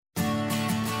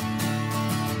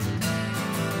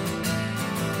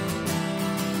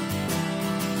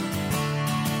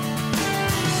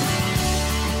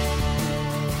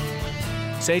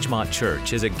Sagemont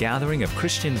Church is a gathering of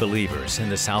Christian believers in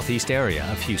the southeast area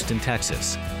of Houston,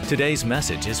 Texas. Today's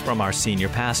message is from our senior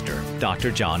pastor,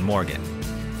 Dr. John Morgan.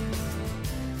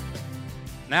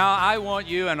 Now, I want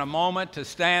you in a moment to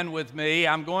stand with me.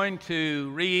 I'm going to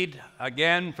read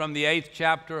again from the 8th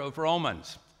chapter of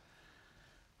Romans.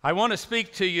 I want to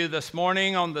speak to you this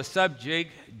morning on the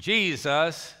subject,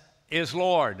 Jesus is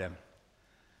Lord.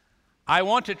 I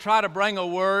want to try to bring a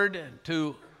word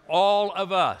to all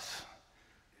of us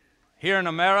here in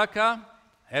America,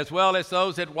 as well as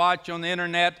those that watch on the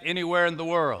internet anywhere in the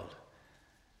world.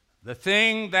 The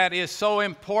thing that is so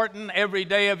important every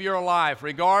day of your life,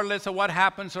 regardless of what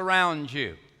happens around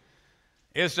you,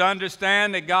 is to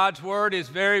understand that God's Word is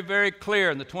very, very clear.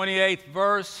 In the 28th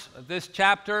verse of this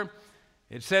chapter,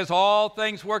 it says, all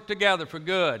things work together for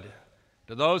good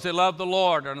to those that love the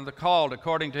Lord and are the called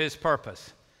according to His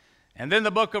purpose. And then the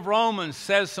book of Romans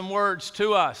says some words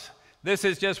to us. This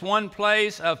is just one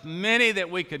place of many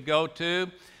that we could go to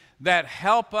that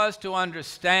help us to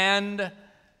understand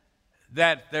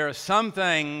that there are some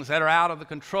things that are out of the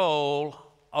control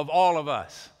of all of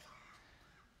us.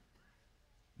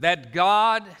 That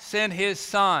God sent His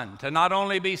Son to not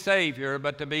only be Savior,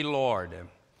 but to be Lord.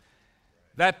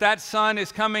 That Son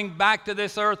is coming back to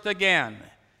this earth again.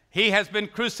 He has been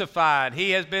crucified.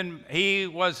 He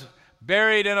was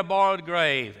buried in a borrowed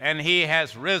grave, and He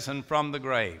has risen from the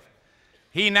grave.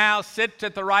 He now sits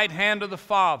at the right hand of the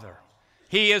Father.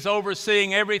 He is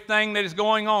overseeing everything that is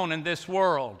going on in this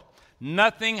world.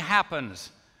 Nothing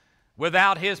happens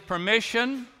without His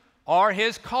permission or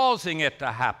His causing it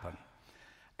to happen.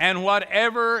 And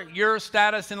whatever your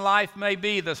status in life may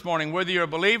be this morning, whether you're a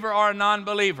believer or a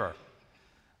non-believer,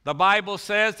 the Bible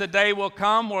says the day will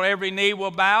come where every knee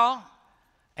will bow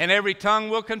and every tongue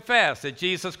will confess that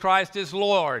Jesus Christ is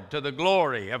Lord to the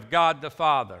glory of God the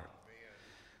Father.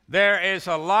 There is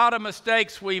a lot of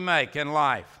mistakes we make in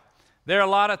life. There are a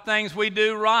lot of things we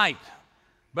do right,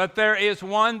 but there is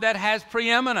one that has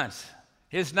preeminence.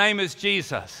 His name is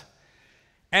Jesus.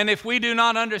 And if we do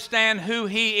not understand who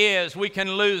He is, we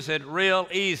can lose it real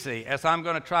easy, as I'm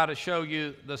going to try to show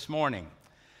you this morning.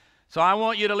 So I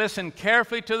want you to listen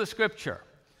carefully to the Scripture,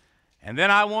 and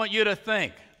then I want you to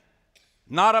think,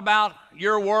 not about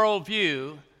your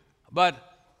worldview,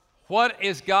 but what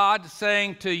is God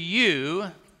saying to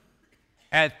you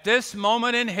at this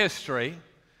moment in history,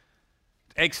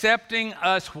 accepting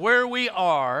us where we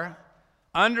are,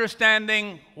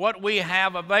 understanding what we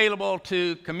have available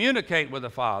to communicate with the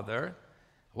Father.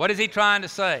 What is He trying to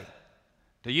say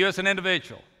to you as an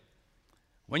individual?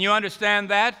 When you understand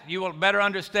that, you will better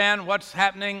understand what's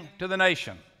happening to the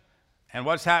nation and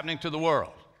what's happening to the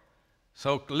world.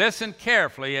 So listen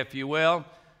carefully, if you will.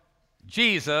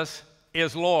 Jesus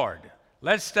is Lord.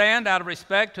 Let's stand out of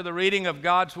respect to the reading of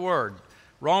God's Word.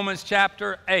 Romans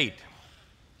chapter 8.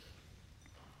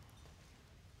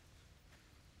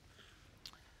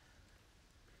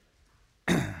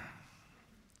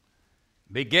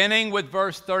 Beginning with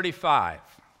verse 35.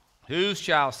 Who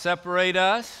shall separate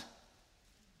us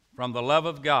from the love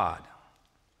of God?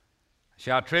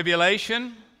 Shall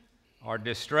tribulation, or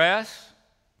distress,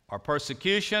 or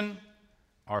persecution,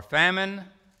 or famine,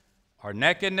 or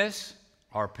nakedness,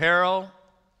 or peril,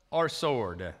 or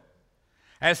sword?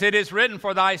 As it is written,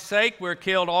 for thy sake we're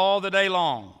killed all the day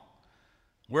long.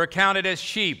 We're counted as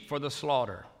sheep for the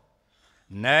slaughter.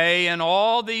 Nay, in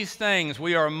all these things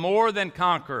we are more than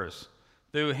conquerors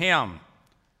through Him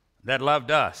that loved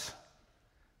us.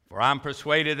 For I'm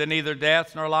persuaded that neither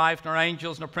death, nor life, nor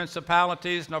angels, nor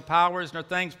principalities, nor powers, nor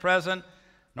things present,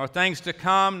 nor things to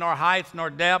come, nor height,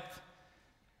 nor depth,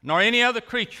 nor any other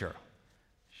creature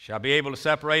shall be able to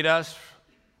separate us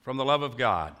from the love of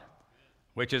God,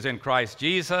 which is in Christ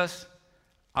Jesus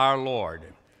our Lord.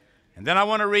 And then I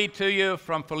want to read to you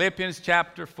from Philippians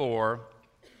chapter 4.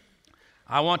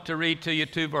 I want to read to you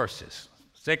 2 verses,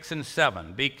 6 and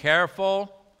 7. Be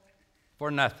careful for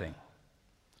nothing,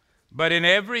 but in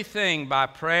everything by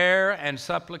prayer and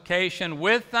supplication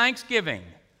with thanksgiving,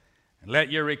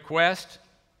 let your request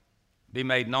be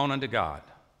made known unto God.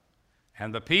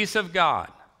 And the peace of God,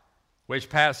 which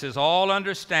passes all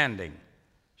understanding,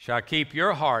 shall keep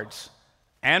your hearts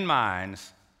and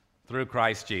minds through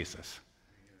Christ Jesus.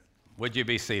 Would you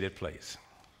be seated, please?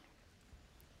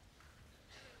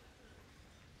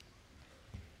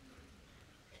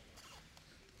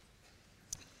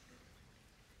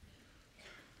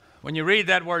 When you read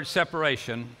that word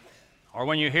separation, or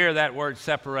when you hear that word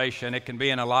separation, it can be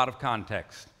in a lot of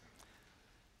context.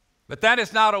 But that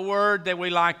is not a word that we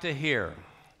like to hear.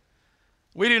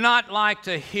 We do not like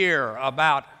to hear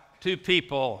about two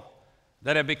people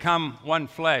that have become one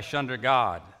flesh under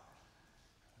God.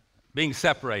 being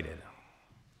separated,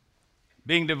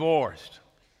 being divorced.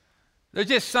 There's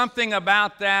just something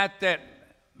about that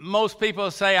most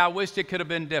people say, I wish it could have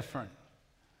been different.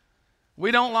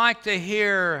 We don't like to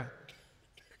hear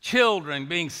children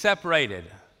being separated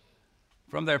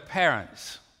from their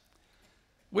parents.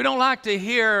 We don't like to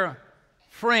hear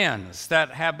friends that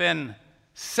have been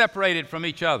separated from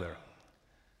each other.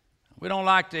 We don't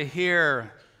like to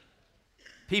hear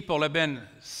people have been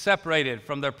separated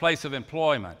from their place of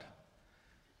employment.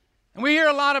 And we hear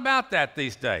a lot about that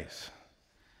these days.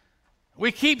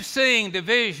 We keep seeing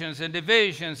divisions and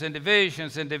divisions and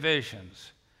divisions and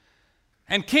divisions.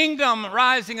 And kingdom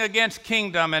rising against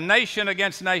kingdom and nation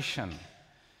against nation.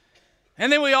 And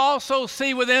then we also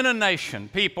see within a nation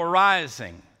people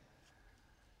rising,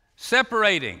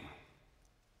 separating,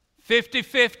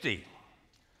 50-50.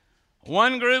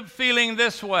 One group feeling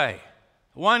this way,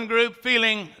 one group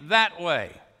feeling that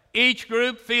way. Each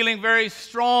group feeling very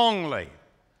strongly,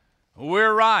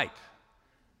 we're right.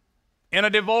 In a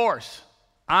divorce,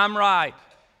 I'm right,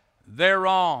 they're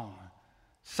wrong.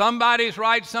 Somebody's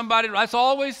right, somebody's right. That's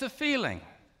always the feeling.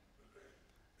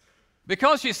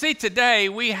 Because you see, today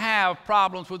we have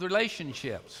problems with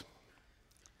relationships.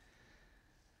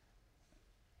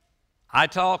 I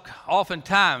talk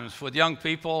oftentimes with young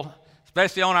people,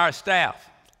 especially on our staff.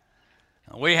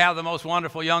 We have the most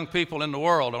wonderful young people in the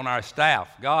world on our staff.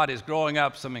 God is growing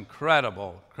up some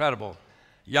incredible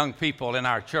young people in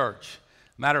our church.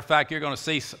 Matter of fact, you're going to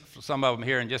see some of them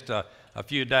here in just a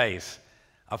few days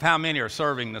of how many are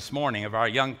serving this morning of our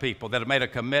young people that have made a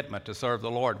commitment to serve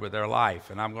the Lord with their life,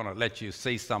 and I'm going to let you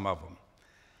see some of them.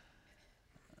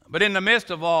 But in the midst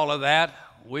of all of that,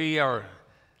 we are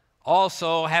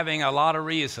also having a lot of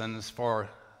reasons for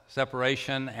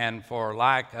separation and for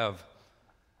lack of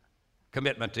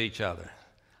commitment to each other.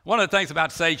 One of the things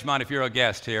about Sagemont, if you're a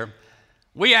guest here,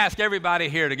 we ask everybody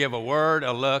here to give a word,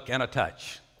 a look, and a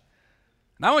touch.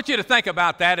 Now I want you to think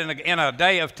about that in a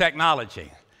day of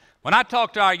technology. When I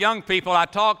talk to our young people, I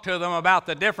talk to them about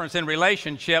the difference in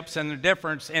relationships and the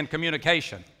difference in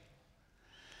communication.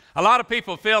 A lot of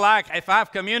people feel like if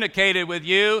I've communicated with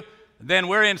you, then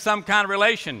we're in some kind of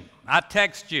relation. I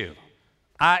text you.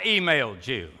 I emailed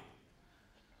you.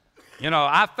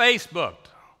 I Facebooked.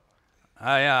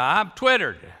 I've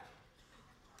Twittered.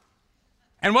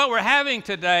 And what we're having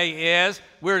today is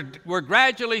we're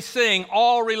gradually seeing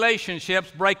all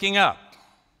relationships breaking up.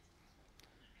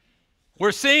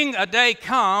 We're seeing a day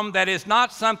come that is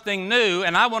not something new,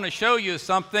 and I want to show you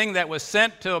something that was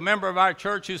sent to a member of our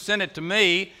church who sent it to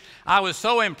me. I was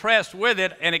so impressed with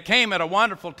it, and it came at a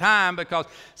wonderful time because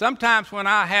sometimes when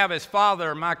I have as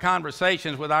father my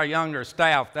conversations with our younger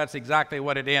staff, that's exactly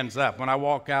what it ends up. When I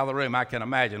walk out of the room, I can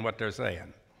imagine what they're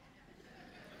saying.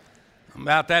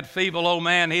 About that feeble old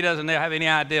man, he doesn't have any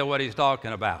idea what he's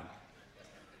talking about.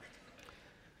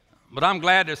 But I'm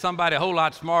glad there's somebody a whole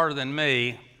lot smarter than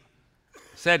me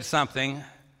said something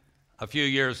a few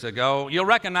years ago. You'll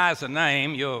recognize the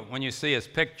name when you see his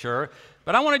picture,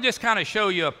 but I want to just kind of show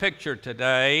you a picture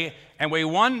today, and we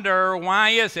wonder, why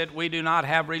is it we do not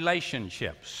have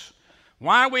relationships?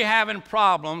 Why are we having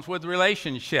problems with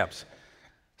relationships?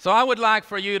 So I would like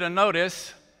for you to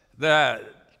notice the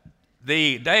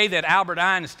day that Albert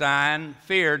Einstein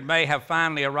feared may have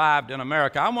finally arrived in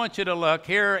America. I want you to look.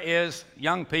 Here is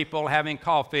young people having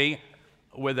coffee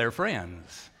with their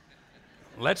friends.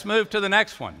 Let's move to the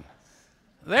next one.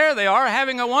 There they are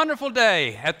having a wonderful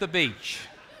day at the beach.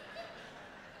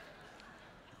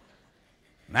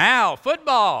 Now,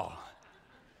 football.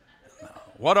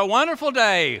 What a wonderful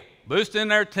day, boosting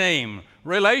their team.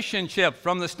 Relationship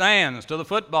from the stands to the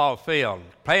football field,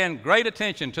 paying great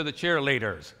attention to the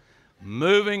cheerleaders,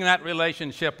 moving that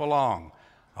relationship along.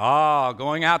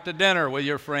 Going out to dinner with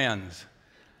your friends.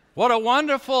 What a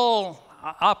wonderful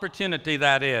opportunity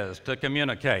that is to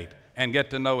communicate and get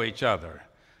to know each other.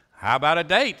 How about a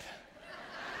date?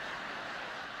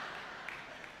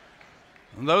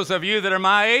 And those of you that are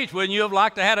my age, wouldn't you have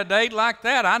liked to have a date like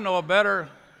that? I know a better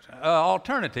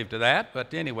alternative to that,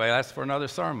 but anyway, that's for another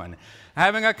sermon.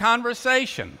 Having a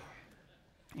conversation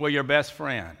with your best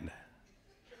friend.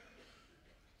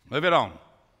 Move it on.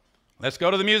 Let's go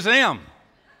to the museum.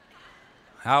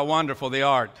 How wonderful the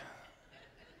art.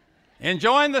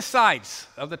 Enjoying the sights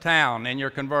of the town in your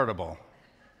convertible.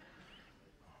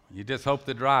 You just hope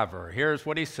the driver. Here's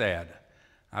what he said.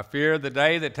 I fear the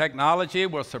day that technology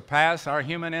will surpass our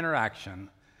human interaction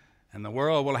and the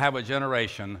world will have a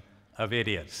generation of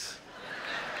idiots.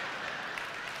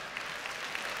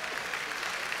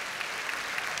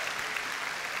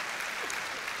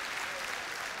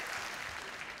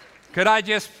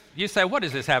 You say, what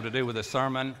does this have to do with a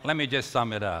sermon? Let me just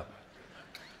sum it up.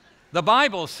 The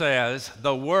Bible says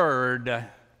the Word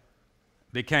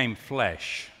became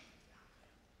flesh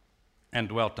and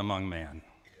dwelt among men.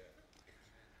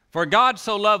 For God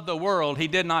so loved the world, he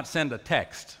did not send a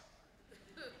text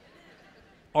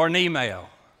or an email,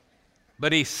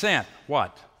 but he sent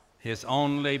what? His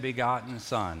only begotten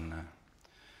Son.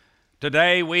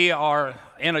 Today we are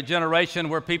in a generation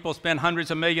where people spend hundreds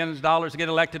of millions of dollars to get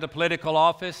elected to political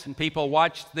office, and people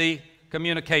watch the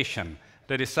communication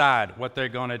to decide what they're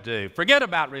going to do. Forget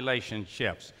about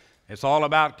relationships. It's all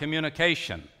about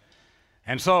communication.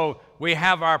 And so we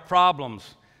have our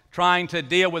problems trying to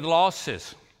deal with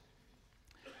losses.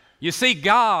 You see,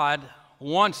 God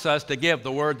wants us to give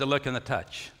the word, the look, and the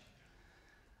touch.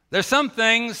 There's some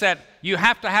things that you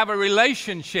have to have a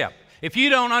relationship. If you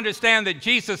don't understand that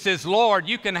Jesus is Lord,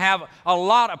 you can have a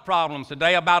lot of problems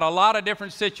today about a lot of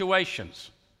different situations.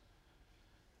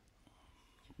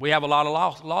 We have a lot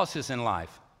of losses in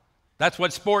life. That's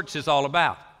what sports is all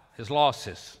about, is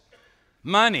losses.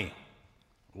 Money,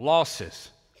 losses.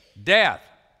 Death,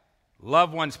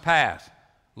 loved ones pass.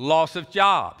 Loss of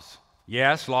jobs.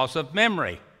 Yes, loss of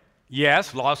memory.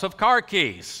 Yes, loss of car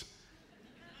keys.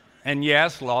 And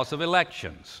yes, loss of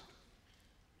elections.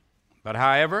 But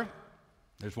however,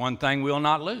 there's one thing we'll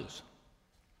not lose,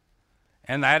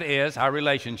 and that is our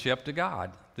relationship to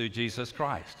God through Jesus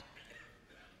Christ.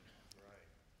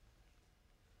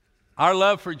 Our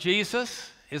love for Jesus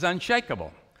is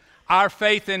unshakable. Our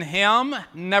faith in him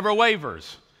never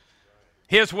wavers.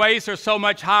 His ways are so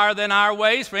much higher than our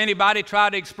ways. For anybody try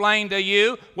to explain to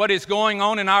you what is going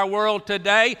on in our world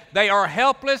today, they are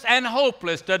helpless and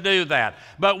hopeless to do that.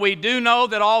 But we do know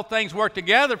that all things work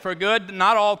together for good.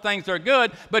 Not all things are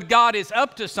good, but God is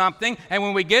up to something. And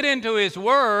when we get into his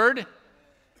word,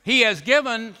 he has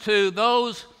given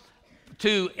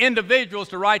to individuals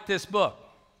to write this book.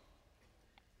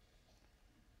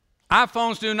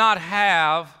 iPhones do not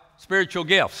have spiritual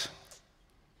gifts,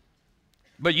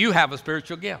 but you have a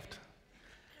spiritual gift.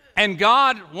 And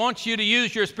God wants you to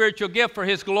use your spiritual gift for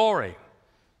his glory.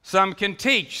 Some can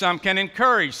teach, some can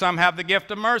encourage, some have the gift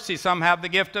of mercy, some have the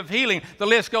gift of healing. The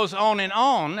list goes on and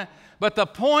on. But the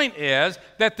point is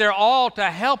that they're all to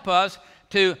help us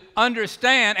to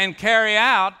understand and carry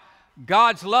out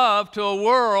God's love to a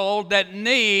world that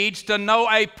needs to know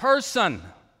a person.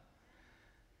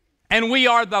 And we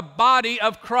are the body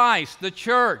of Christ, the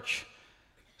church.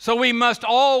 So we must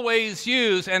always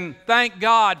use and thank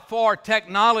God for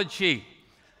technology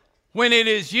when it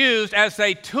is used as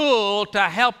a tool to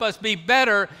help us be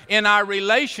better in our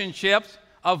relationships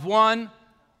of one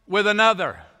with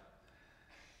another.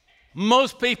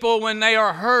 Most people, when they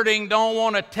are hurting, don't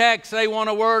want a text. They want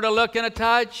a word, a look, and a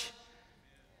touch.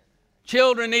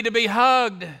 Children need to be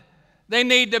hugged. They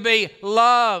need to be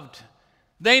loved.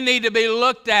 They need to be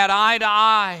looked at eye to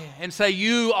eye and say,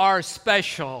 you are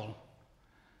special.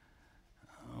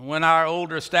 When our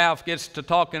older staff gets to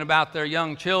talking about their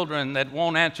young children that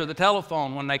won't answer the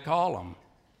telephone when they call them,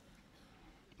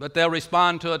 but they'll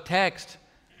respond to a text,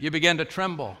 you begin to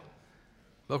tremble.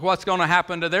 But what's going to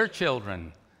happen to their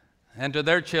children and to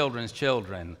their children's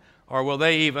children? Or will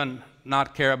they even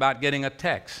not care about getting a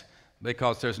text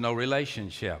because there's no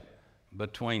relationship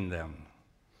between them?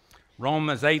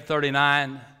 Romans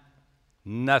 8:39,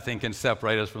 nothing can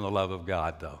separate us from the love of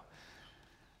God, though.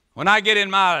 When I get in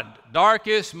my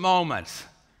darkest moments,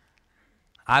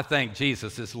 I think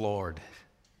Jesus is Lord.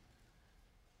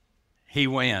 He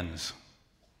wins.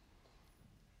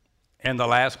 In the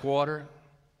last quarter,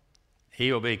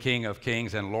 he will be King of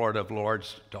kings and Lord of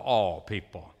lords to all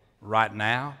people. Right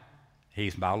now,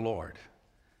 he's my Lord.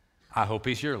 I hope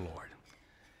he's your Lord.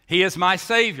 He is my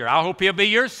Savior. I hope he'll be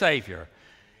your Savior.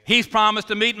 He's promised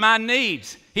to meet my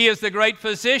needs. He is the great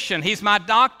physician. He's my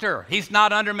doctor. He's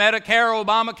not under Medicare or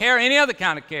Obamacare, any other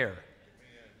kind of care.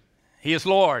 He is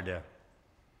Lord.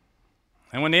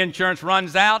 And when the insurance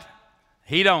runs out,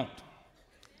 he don't.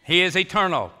 He is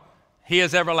eternal. He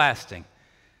is everlasting.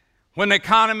 When the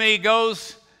economy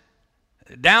goes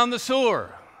down the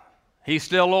sewer, he's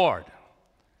still Lord.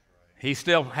 He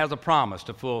still has a promise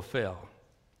to fulfill.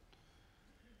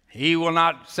 He will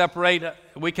not separate,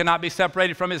 we cannot be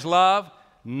separated from his love,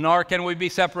 nor can we be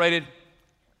separated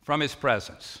from his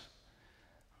presence.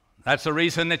 That's the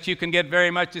reason that you can get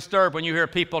very much disturbed when you hear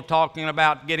people talking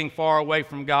about getting far away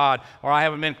from God, or I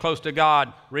haven't been close to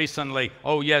God recently.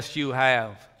 Oh, yes, you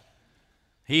have.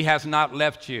 He has not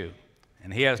left you,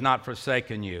 and he has not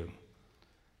forsaken you.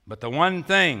 But the one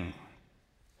thing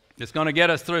that's going to get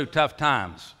us through tough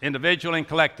times, individually and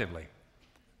collectively,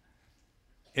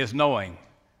 is knowing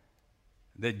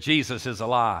that Jesus is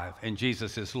alive and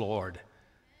Jesus is Lord.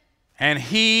 And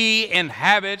he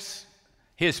inhabits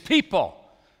his people.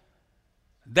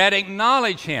 that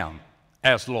acknowledge him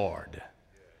as Lord.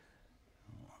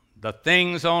 The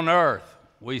things on earth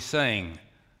we sing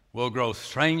will grow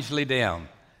strangely dim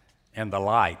in the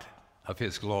light of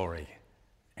his glory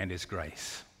and his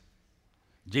grace.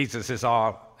 Jesus is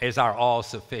our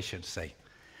all-sufficiency.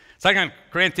 2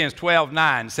 Corinthians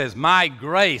 12:9 says, my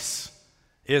grace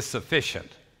is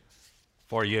sufficient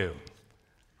for you.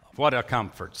 What a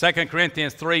comfort. 2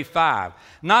 Corinthians 3:5,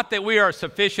 not that we are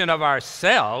sufficient of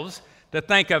ourselves to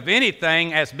think of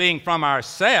anything as being from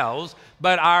ourselves,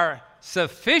 but our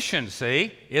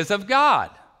sufficiency is of God.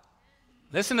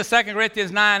 Listen to 2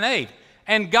 Corinthians 9:8.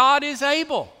 And God is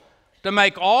able to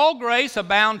make all grace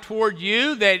abound toward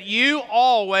you, that you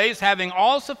always, having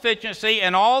all sufficiency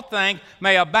in all things,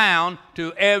 may abound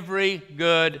to every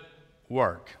good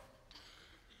work.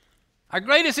 Our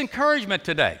greatest encouragement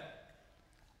today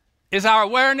is our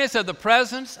awareness of the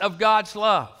presence of God's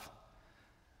love.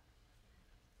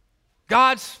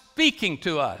 God speaking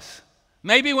to us,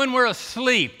 maybe when we're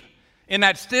asleep, in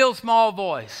that still small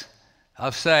voice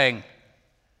of saying,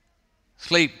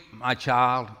 sleep, my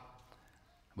child,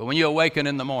 but when you awaken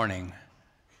in the morning,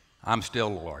 I'm still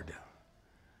Lord.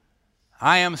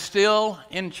 I am still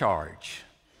in charge.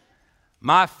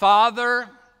 My Father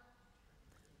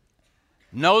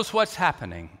knows what's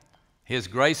happening. His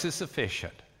grace is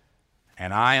sufficient,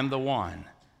 and I am the one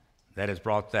that has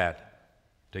brought that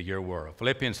to your world.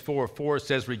 Philippians 4:4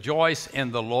 says, rejoice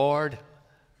in the Lord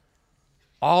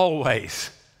always.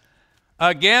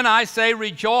 Again, I say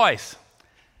rejoice.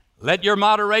 Let your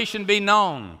moderation be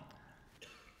known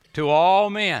to all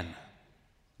men.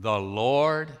 The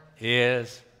Lord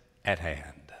is at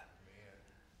hand.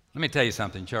 Let me tell you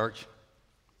something, church.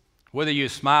 Whether you're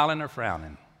smiling or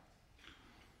frowning,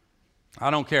 I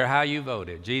don't care how you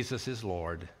voted, Jesus is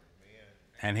Lord,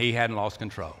 and he hadn't lost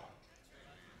control.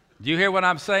 Do you hear what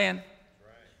I'm saying?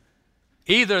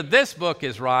 Either this book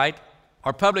is right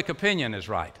or public opinion is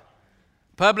right.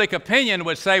 Public opinion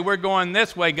would say, we're going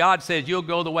this way. God says, you'll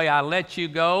go the way I let you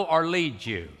go or lead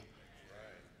you.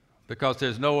 Because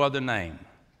there's no other name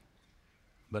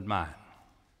but mine.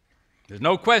 There's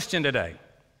no question today,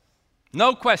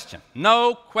 no question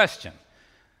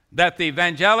that the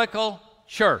evangelical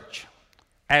church,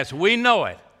 as we know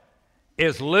it,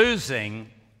 is losing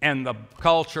in the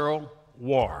cultural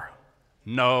war.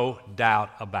 No doubt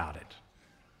about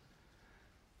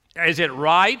it. Is it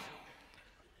right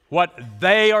what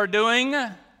they are doing?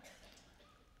 I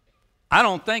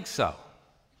don't think so.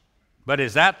 But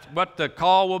is that what the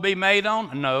call will be made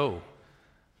on? No.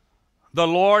 The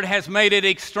Lord has made it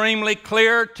extremely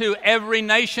clear to every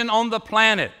nation on the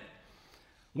planet.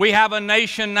 We have a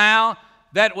nation now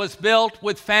that was built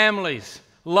with families,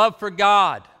 love for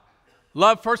God,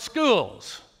 love for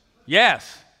schools,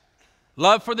 yes,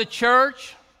 love for the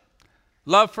church,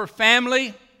 love for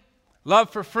family,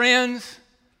 love for friends.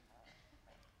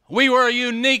 We were a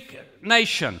unique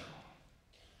nation,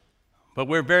 but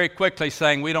we're very quickly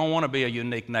saying we don't want to be a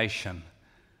unique nation.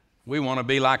 We want to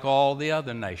be like all the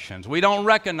other nations. We don't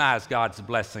recognize God's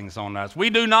blessings on us. We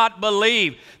do not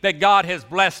believe that God has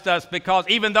blessed us, because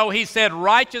even though he said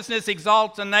righteousness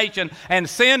exalts a nation and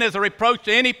sin is a reproach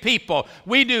to any people,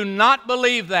 we do not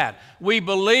believe that. We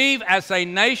believe as a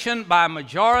nation by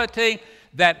majority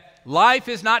that life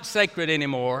is not sacred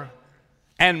anymore,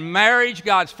 and marriage,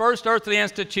 God's first earthly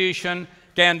institution,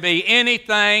 can be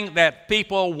anything that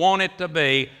people want it to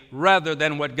be rather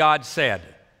than what God said.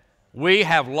 We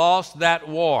have lost that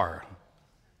war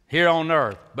here on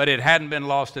earth, but it hadn't been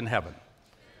lost in heaven.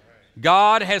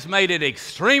 God has made it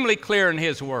extremely clear in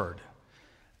his word,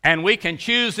 and we can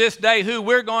choose this day who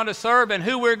we're going to serve and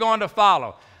who we're going to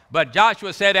follow. But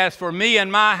Joshua said, as for me and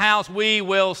my house, we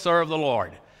will serve the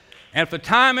Lord. And if the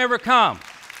time ever comes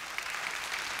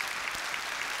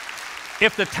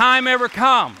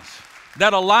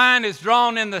that a line is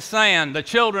drawn in the sand, the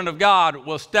children of God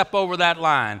will step over that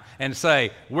line and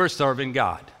say, we're serving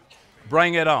God.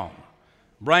 Bring it on.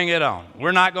 Bring it on.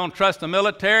 We're not going to trust the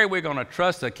military. We're going to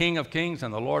trust the King of Kings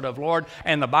and the Lord of Lords.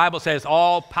 And the Bible says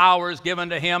all power is given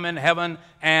to him in heaven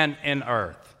and in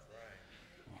earth.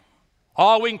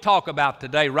 All we can talk about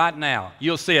today, right now,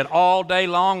 you'll see it all day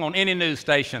long on any news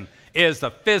station, is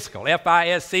the fiscal,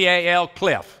 F-I-S-C-A-L,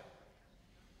 cliff.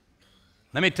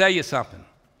 Let me tell you something.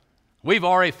 We've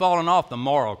already fallen off the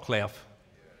moral cliff.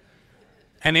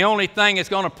 And the only thing that's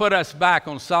going to put us back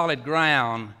on solid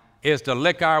ground is to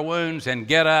lick our wounds and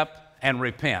get up and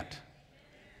repent.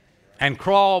 And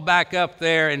crawl back up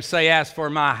there and say, as for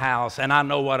my house, and I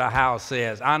know what a house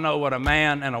is. I know what a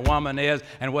man and a woman is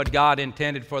and what God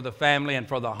intended for the family and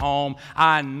for the home.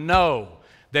 I know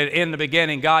that in the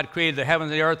beginning God created the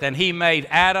heavens and the earth, and He made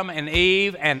Adam and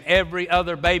Eve and every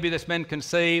other baby that's been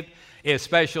conceived is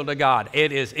special to God.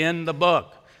 It is in the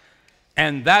book.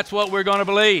 And that's what we're going to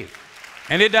believe.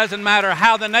 And it doesn't matter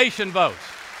how the nation votes.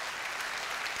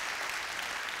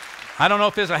 I don't know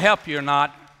if this will help you or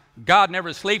not. God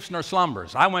never sleeps nor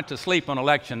slumbers. I went to sleep on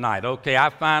election night. Okay, I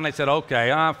finally said,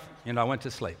 okay, I went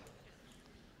to sleep.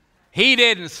 He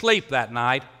didn't sleep that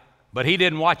night, but He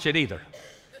didn't watch it either.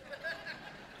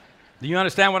 Do you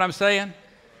understand what I'm saying?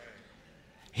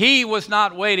 He was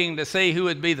not waiting to see who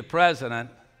would be the president.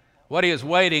 What He was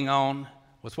waiting on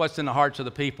was what's in the hearts of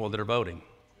the people that are voting.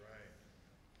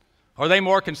 Are they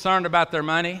more concerned about their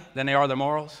money than they are their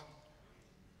morals?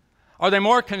 Are they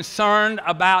more concerned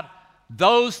about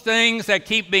those things that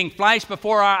keep being flashed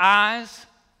before our eyes?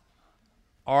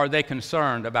 Or are they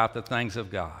concerned about the things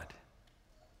of God?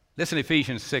 Listen to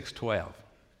Ephesians 6:12.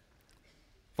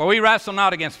 For we wrestle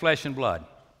not against flesh and blood,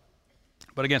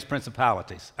 but against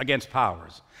principalities, against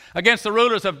powers, against the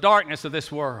rulers of darkness of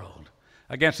this world,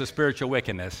 against the spiritual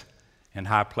wickedness in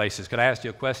high places. Could I ask you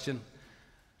a question?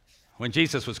 When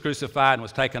Jesus was crucified and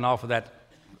was taken off of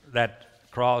that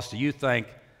cross, do you think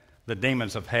the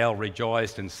demons of hell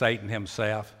rejoiced in Satan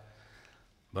himself?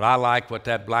 But I like what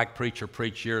that black preacher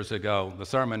preached years ago. The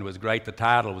sermon was great. The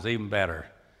title was even better.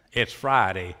 It's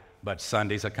Friday, but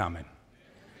Sunday's a-coming.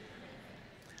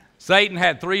 Satan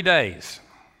had 3 days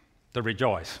to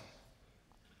rejoice.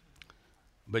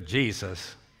 But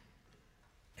Jesus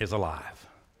is alive.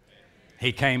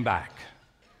 He came back.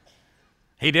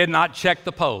 He did not check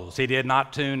the polls. He did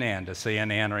not tune in to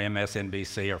CNN or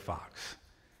MSNBC or Fox.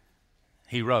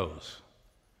 He rose,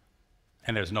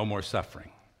 and there's no more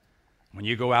suffering. When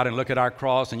you go out and look at our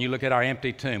cross and you look at our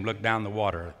empty tomb, look down the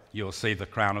water, you'll see the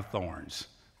crown of thorns.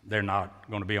 They're not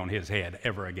going to be on His head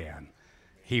ever again.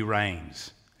 He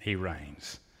reigns. He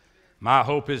reigns. My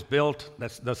hope is built,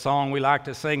 that's the song we like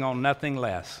to sing, on nothing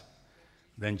less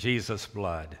than Jesus'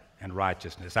 blood and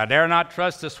righteousness. I dare not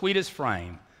trust the sweetest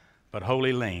frame, but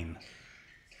wholly lean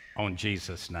on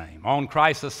Jesus' name. On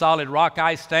Christ the solid rock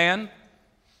I stand.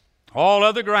 All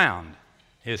other ground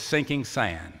is sinking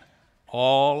sand.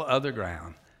 All other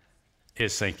ground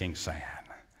is sinking sand.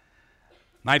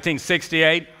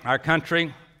 1968, our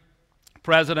country,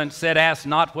 President said, ask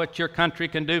not what your country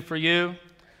can do for you,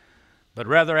 but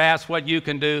rather ask what you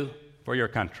can do for your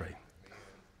country.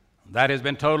 That has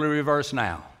been totally reversed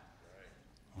now.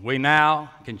 We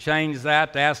now can change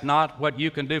that to ask not what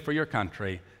you can do for your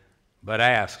country, but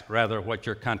ask rather what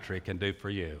your country can do for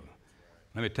you.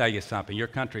 Let me tell you something. Your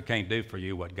country can't do for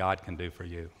you what God can do for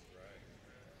you.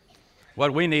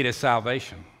 What we need is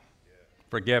salvation,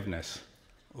 forgiveness,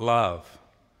 love.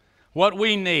 What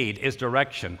we need is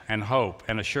direction and hope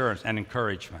and assurance and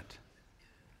encouragement.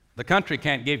 The country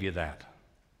can't give you that,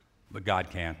 but God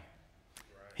can.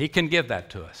 He can give that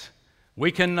to us.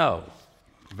 We can know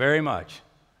very much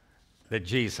that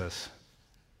Jesus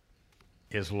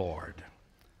is Lord.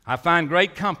 I find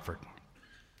great comfort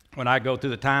when I go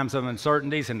through the times of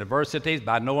uncertainties and adversities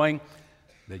by knowing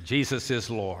that Jesus is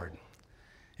Lord.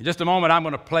 In just a moment, I'm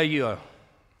going to play you a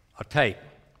tape.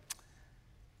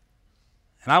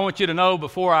 And I want you to know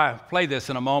before I play this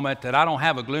in a moment that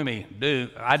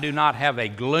I do not have a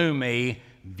gloomy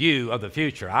view of the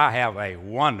future. I have a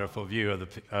wonderful view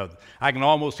I can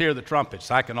almost hear the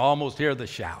trumpets. I can almost hear the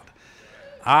shout.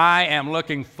 I am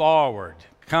looking forward.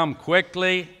 Come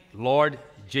quickly, Lord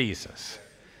Jesus.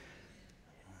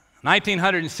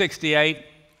 1968,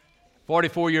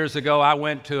 44 years ago, I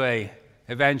went to an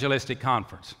evangelistic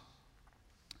conference.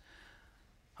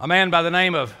 A man by the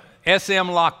name of S.M.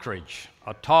 Lockridge,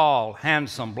 a tall,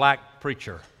 handsome black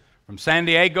preacher from San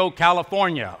Diego,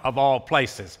 California, of all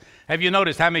places. Have you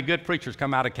noticed how many good preachers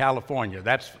come out of California?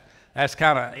 That's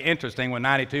kind of interesting when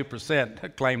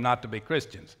 92% claim not to be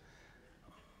Christians.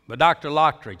 But Dr.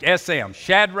 Lockridge, S.M.,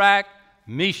 Shadrach,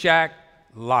 Meshach,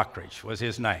 Lockridge was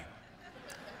his name.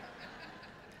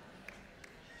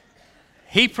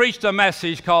 He preached a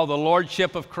message called the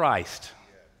Lordship of Christ.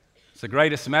 It's the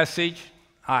greatest message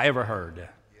I ever heard.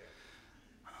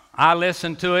 I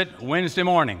listened to it Wednesday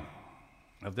morning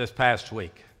of this past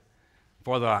week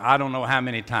for I don't know how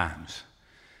many times.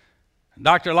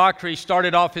 Dr. Lockridge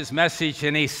started off his message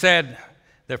and he said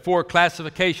there are 4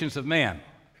 classifications of men.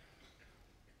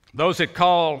 Those that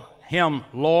call Him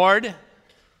Lord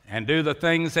and do the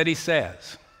things that He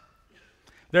says.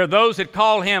 There are those that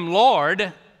call Him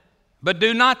Lord but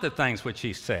do not the things which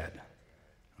He said.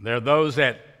 There are those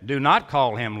that do not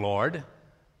call Him Lord,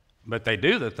 but they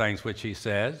do the things which He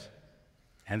says.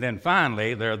 And then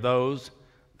finally, there are those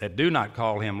that do not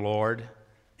call Him Lord,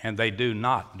 and they do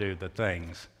not do the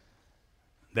things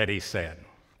that He said.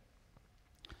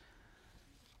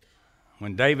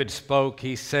 When David spoke,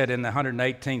 he said in the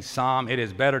 118th Psalm, "It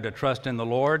is better to trust in the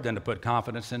Lord than to put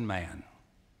confidence in man."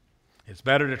 It's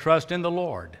better to trust in the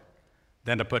Lord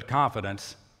than to put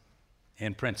confidence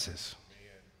in princes.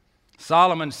 Amen.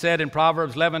 Solomon said in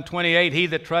Proverbs 11:28, "He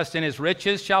that trusts in his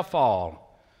riches shall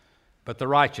fall, but the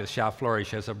righteous shall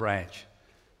flourish as a branch."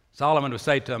 Solomon would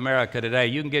say to America today,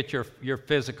 you can get your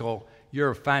physical,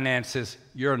 your finances,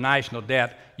 your national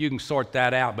debt, you can sort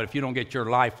that out, but if you don't get your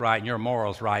life right and your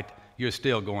morals right, you're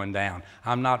still going down.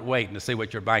 I'm not waiting to see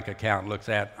what your bank account looks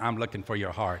at. I'm looking for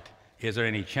your heart. Is there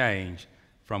any change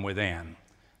from within?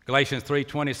 Galatians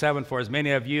 3:27, "For as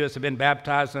many of you as have been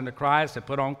baptized into Christ have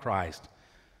put on Christ.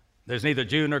 There's neither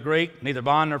Jew nor Greek, neither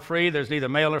bond nor free, there's neither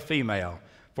male nor female,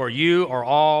 for you are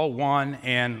all one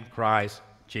in Christ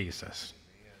Jesus."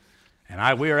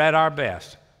 And we are at our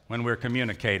best when we're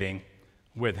communicating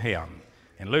with Him.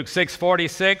 In Luke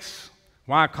 6:46,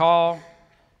 why call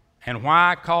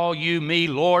you me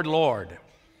Lord, Lord,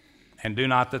 and do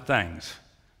not the things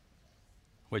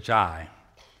which I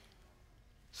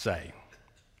say?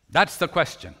 That's the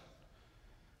question.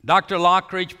 Dr.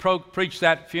 Lockridge preached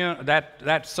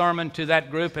that sermon to that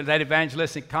group at that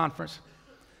evangelistic conference.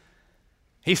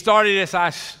 He started as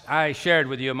I shared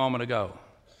with you a moment ago.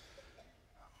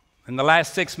 In the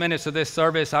last 6 minutes of this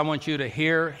service, I want you to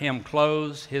hear him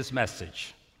close his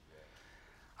message.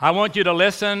 I want you to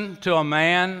listen to a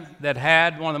man that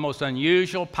had one of the most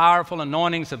unusual, powerful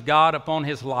anointings of God upon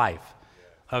his life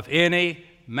of any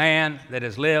man that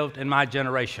has lived in my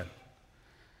generation.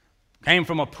 Came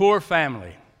from a poor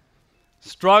family,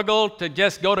 struggled to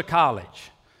just go to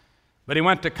college, but he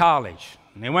went to college,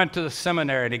 and he went to the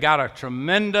seminary, and he got a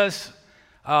tremendous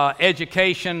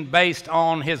education based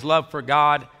on his love for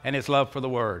God and his love for the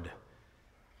Word.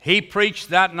 He preached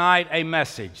that night a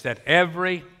message that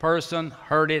every person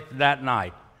heard it that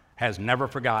night has never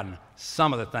forgotten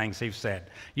some of the things he said.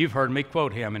 You've heard me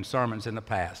quote him in sermons in the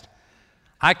past.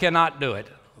 I cannot do it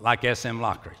like S.M.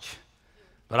 Lockridge,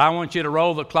 but I want you to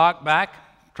roll the clock back.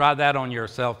 Try that on your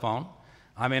cell phone,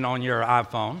 on your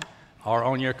iPhone or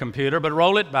on your computer, but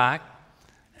roll it back,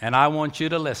 and I want you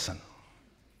to listen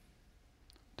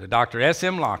to Dr.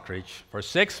 S.M. Lockridge for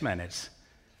 6 minutes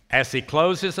as he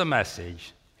closes a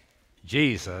message,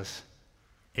 Jesus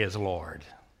is Lord.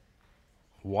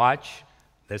 Watch.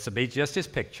 This will be just his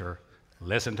picture.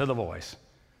 Listen to the voice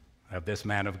of this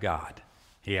man of God.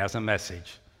 He has a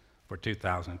message for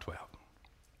 2012.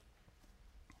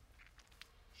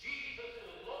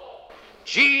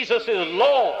 Jesus is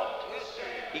Lord.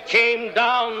 He came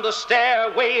down the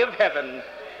stairway of heaven,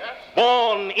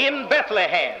 born in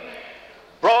Bethlehem,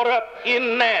 brought up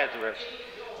in Nazareth,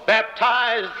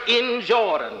 baptized in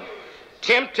Jordan,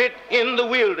 tempted in the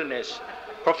wilderness,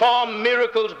 performed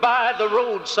miracles by the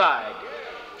roadside,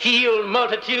 healed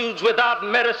multitudes without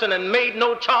medicine, and made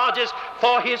no charges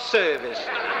for his service.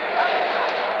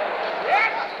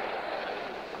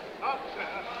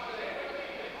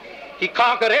 He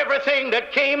conquered everything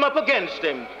that came up against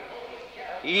him.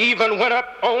 He even went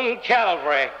up on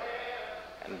Calvary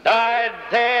and died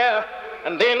there,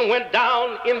 and then went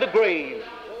down in the grave.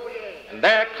 And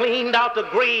there cleaned out the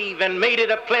grave and made it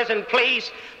a pleasant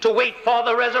place to wait for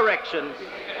the resurrection.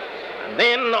 And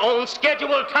then on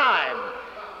scheduled time,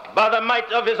 by the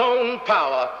might of his own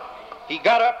power, he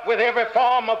got up with every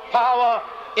form of power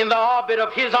in the orbit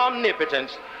of his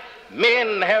omnipotence.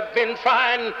 Men have been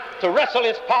trying to wrestle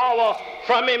his power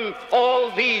from him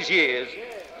all these years.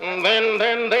 And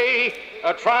then they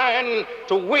are trying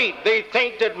to wait. They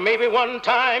think that maybe one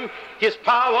time his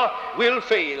power will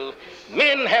fail.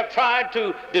 Men have tried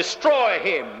to destroy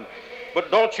him,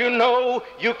 but don't you know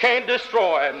you can't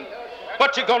destroy him?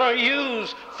 What you're going to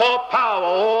use for power,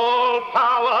 all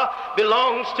power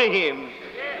belongs to him.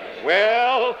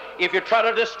 Well, if you try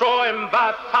to destroy him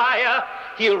by fire,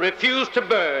 he'll refuse to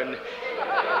burn.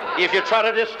 If you try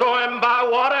to destroy him by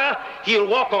water, he'll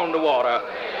walk on the water.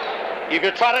 If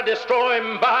you try to destroy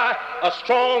him by a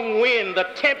strong wind, the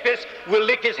tempest will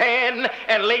lick his hand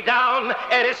and lay down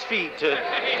at his feet.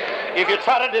 If you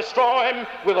try to destroy him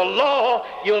with a law,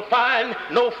 you'll find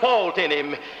no fault in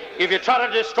him. If you try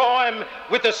to destroy him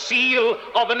with the seal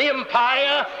of an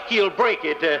empire, he'll break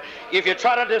it. If you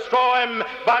try to destroy him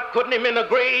by putting him in a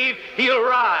grave, he'll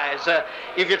rise.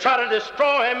 If you try to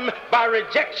destroy him by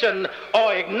rejection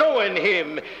or ignoring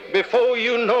him, before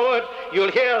you know it,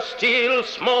 you'll hear a still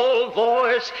small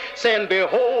voice saying,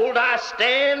 "Behold, I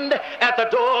stand at the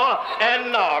door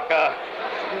and knock.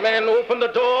 Man, open the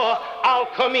door, I'll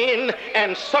come in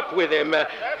and sup with him."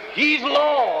 He's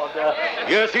Lord.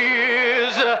 Yes, he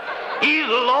is. He's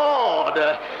Lord.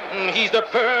 He's the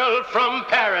pearl from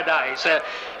paradise.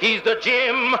 He's the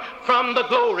gem from the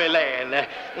glory land.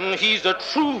 He's the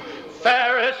true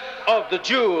fairest of the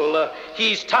jewel.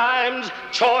 He's time's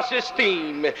choicest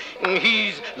theme.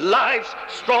 He's life's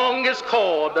strongest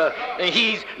chord.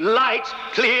 He's light's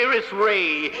clearest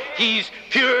ray. He's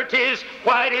purity's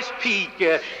whitest peak.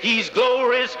 He's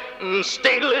glory's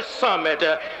stateless summit.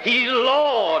 He's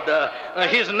Lord.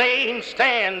 His name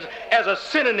stands as a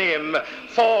synonym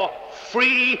for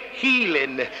free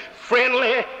healing,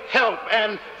 friendly help,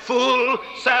 and full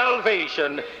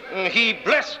salvation. His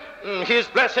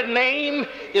blessed name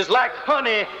is like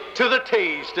honey to the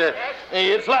taste.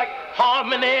 It's like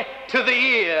harmony to the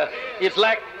ear. It's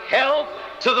like health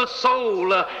to the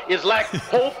soul. It's like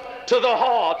hope to the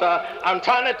heart. I'm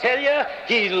trying to tell you,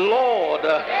 he's Lord.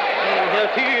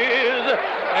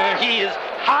 He is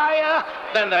higher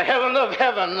than the heaven of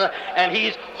heaven, and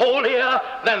he's holier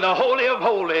than the holy of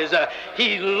holies.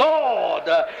 He's Lord.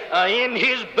 In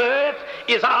his birth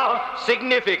is our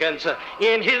significance.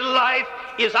 In his life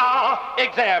is our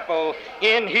example.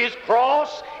 In his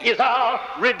cross is our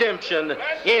redemption.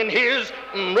 In his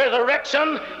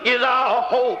resurrection is our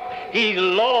hope. He's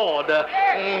Lord.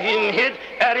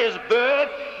 At his birth,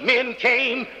 men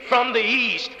came from the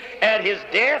east. At his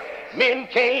death, men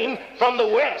came from the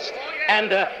west,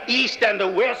 and the east and the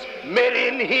west met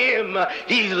in him.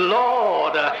 He's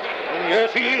Lord.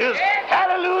 Yes, he is.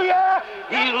 Hallelujah.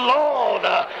 He's Lord.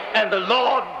 And the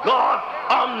Lord God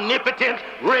omnipotent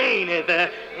reigneth.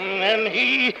 And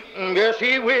he, yes,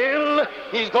 he will.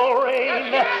 He's going to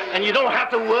reign. And you don't have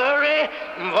to worry,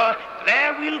 for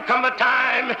there will come a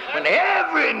time when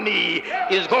every knee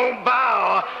is going to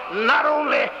bow, not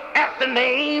only at the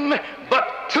name,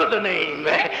 but to the name.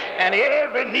 And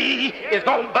every knee is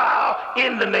going to bow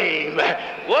in the name.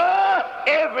 Well,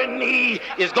 every knee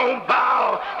is going to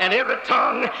bow, and every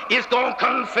tongue is going to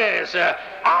confess.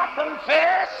 I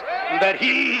confess that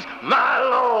he's my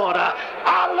Lord.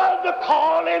 I love to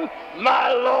call him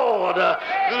my Lord.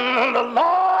 The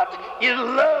Lord is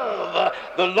love.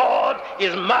 The Lord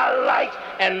is my light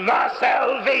and my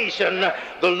salvation.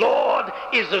 The Lord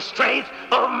is the strength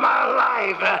of my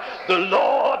life. The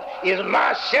Lord is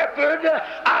my shepherd.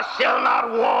 I shall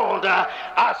not want.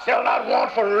 I shall not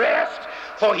want for rest,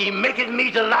 for he maketh me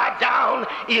to lie down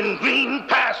in green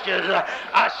pastures.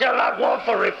 I shall not want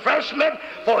for refreshment,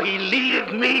 for he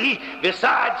leadeth me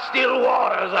beside still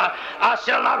waters. I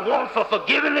shall not want for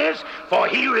forgiveness, for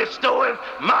he restoreth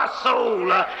my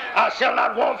soul. I shall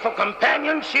not want for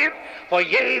companionship, for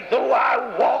yea, though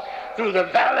I walk through the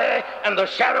valley and the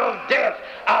shadow of death,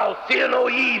 I'll fear no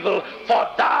evil, for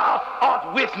thou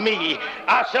art with me.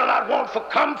 I shall not want for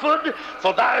comfort,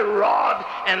 for thy rod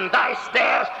and thy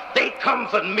staff, they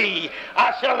comfort me.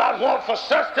 I shall not want for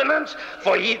sustenance,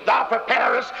 for thou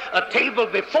preparest a table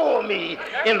before me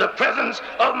in the presence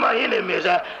of my enemies.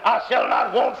 I shall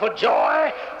not want for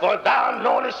joy, for thou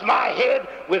anointest my head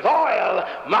with oil,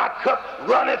 my cup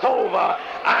runneth over.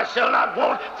 I shall not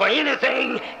want for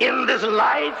anything in this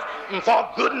life, for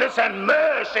goodness and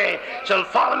mercy shall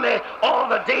follow me all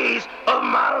the days of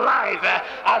my life.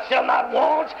 I shall not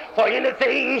want for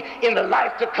anything in the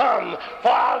life to come,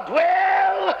 for I'll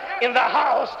dwell in the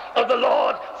house of the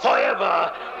Lord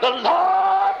forever. The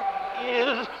Lord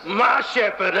is my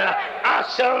shepherd. I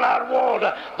shall not want.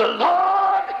 The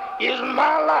Lord is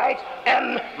my light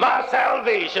and my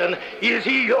salvation. Is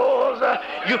he yours?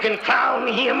 You can crown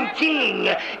him king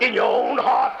in your own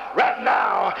heart right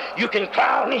now. You can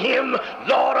crown him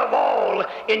Lord of all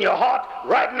in your heart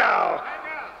right now.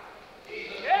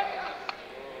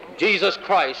 Jesus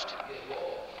Christ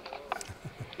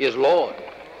is Lord.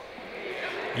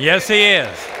 Yes, he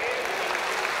is.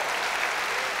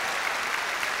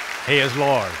 He is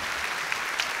Lord.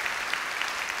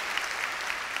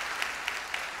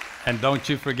 And don't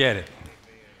you forget it.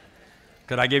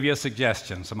 Could I give you a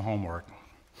suggestion, some homework?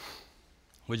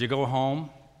 Would you go home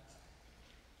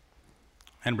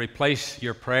and replace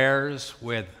your prayers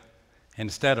with,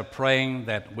 instead of praying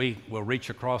that we will reach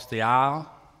across the aisle,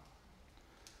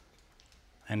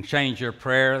 and change your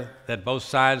prayer that both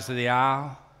sides of the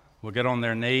aisle will get on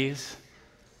their knees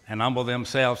and humble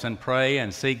themselves and pray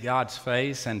and seek God's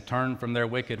face and turn from their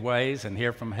wicked ways and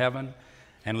hear from heaven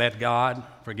and let God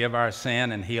forgive our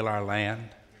sin and heal our land?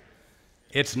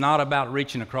 It's not about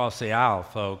reaching across the aisle,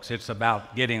 folks. It's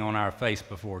about getting on our face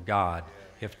before God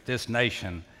if this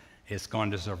nation is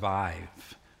going to survive.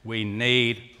 We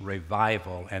need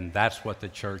revival, and that's what the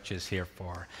church is here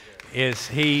for. Is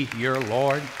he your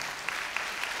Lord?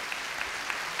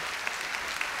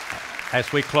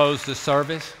 As we close the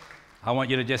service, I want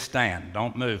you to just stand.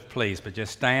 Don't move, please, but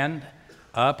just stand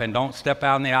up and don't step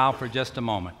out in the aisle for just a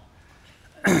moment.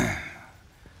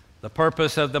 The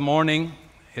purpose of the morning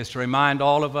is to remind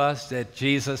all of us that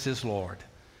Jesus is Lord.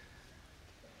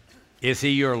 Is He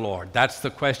your Lord? That's the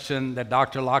question that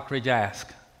Dr. Lockridge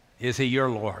asked. Is He your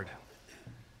Lord?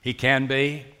 He can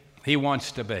be. He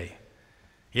wants to be.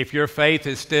 If your faith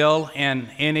is still in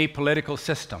any political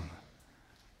system,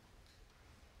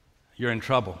 you're in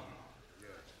trouble.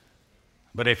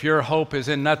 But if your hope is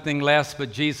in nothing less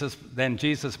but Jesus, than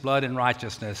Jesus' blood and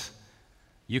righteousness,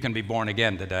 you can be born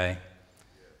again today.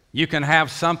 You can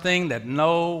have something that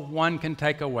no one can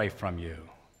take away from you.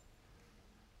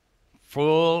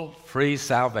 Full, free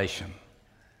salvation.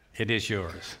 It is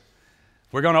yours.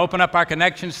 We're going to open up our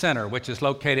Connection Center, which is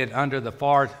located under the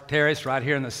far terrace right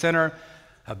here in the center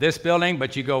of this building,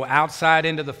 but you go outside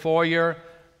into the foyer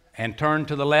and turn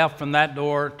to the left from that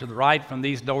door, to the right from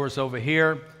these doors over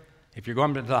here. If you're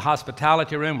going to the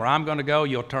hospitality room where I'm going to go,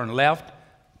 you'll turn left,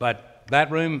 but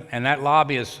that room and that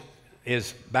lobby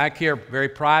is back here, very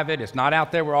private. It's not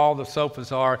out there where all the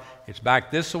sofas are. It's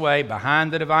back this way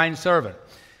behind the Divine Servant.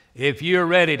 If you're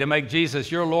ready to make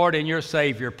Jesus your Lord and your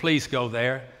Savior, please go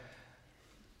there.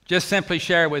 Just simply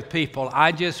share with people,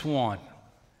 I just want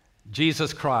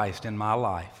Jesus Christ in my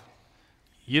life.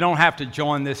 You don't have to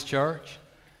join this church,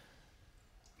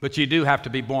 but you do have to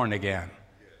be born again.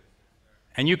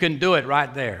 And you can do it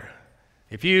right there.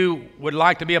 If you would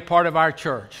like to be a part of our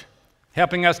church,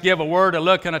 helping us give a word, a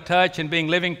look, and a touch, and being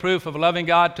living proof of a loving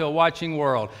God to a watching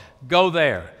world, go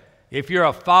there. If you're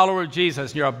a follower of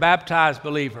Jesus and you're a baptized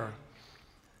believer,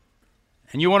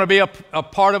 and you want to be a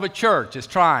part of a church that's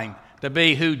trying to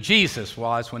be who Jesus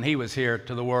was when He was here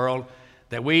to the world,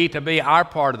 that we to be our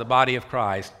part of the body of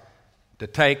Christ, to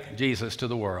take Jesus to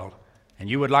the world, and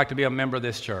you would like to be a member of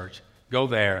this church, go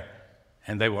there,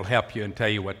 and they will help you and tell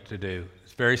you what to do.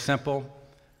 It's very simple,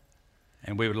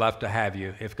 and we would love to have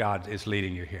you if God is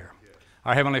leading you here.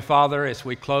 Our Heavenly Father, as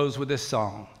we close with this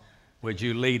song, would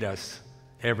you lead us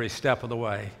every step of the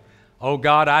way? Oh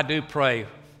God, I do pray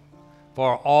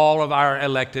for all of our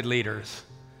elected leaders,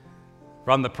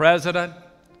 from the president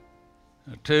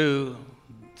to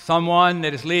someone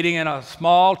that is leading in a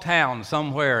small town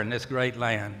somewhere in this great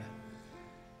land.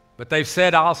 But they've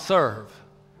said, I'll serve.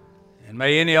 And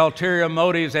may any ulterior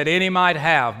motives that any might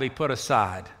have be put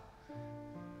aside.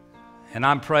 And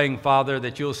I'm praying, Father,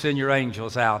 that you'll send your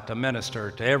angels out to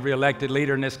minister to every elected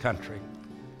leader in this country.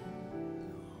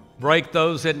 Break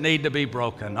those that need to be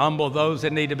broken. Humble those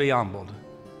that need to be humbled.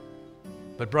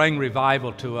 But bring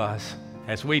revival to us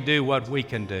as we do what we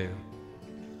can do.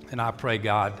 And I pray,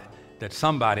 God, that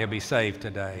somebody will be saved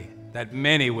today, that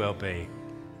many will be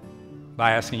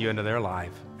by asking you into their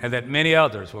life, and that many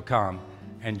others will come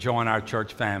and join our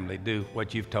church family, do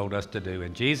what you've told us to do.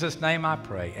 In Jesus' name I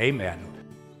pray, amen.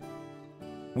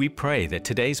 We pray that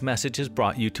today's message has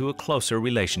brought you to a closer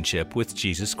relationship with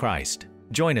Jesus Christ.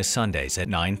 Join us Sundays at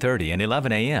 9:30 and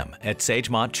 11 a.m. at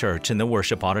Sagemont Church in the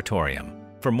Worship Auditorium.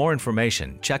 For more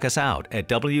information, check us out at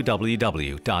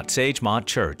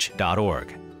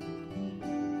www.sagemontchurch.org.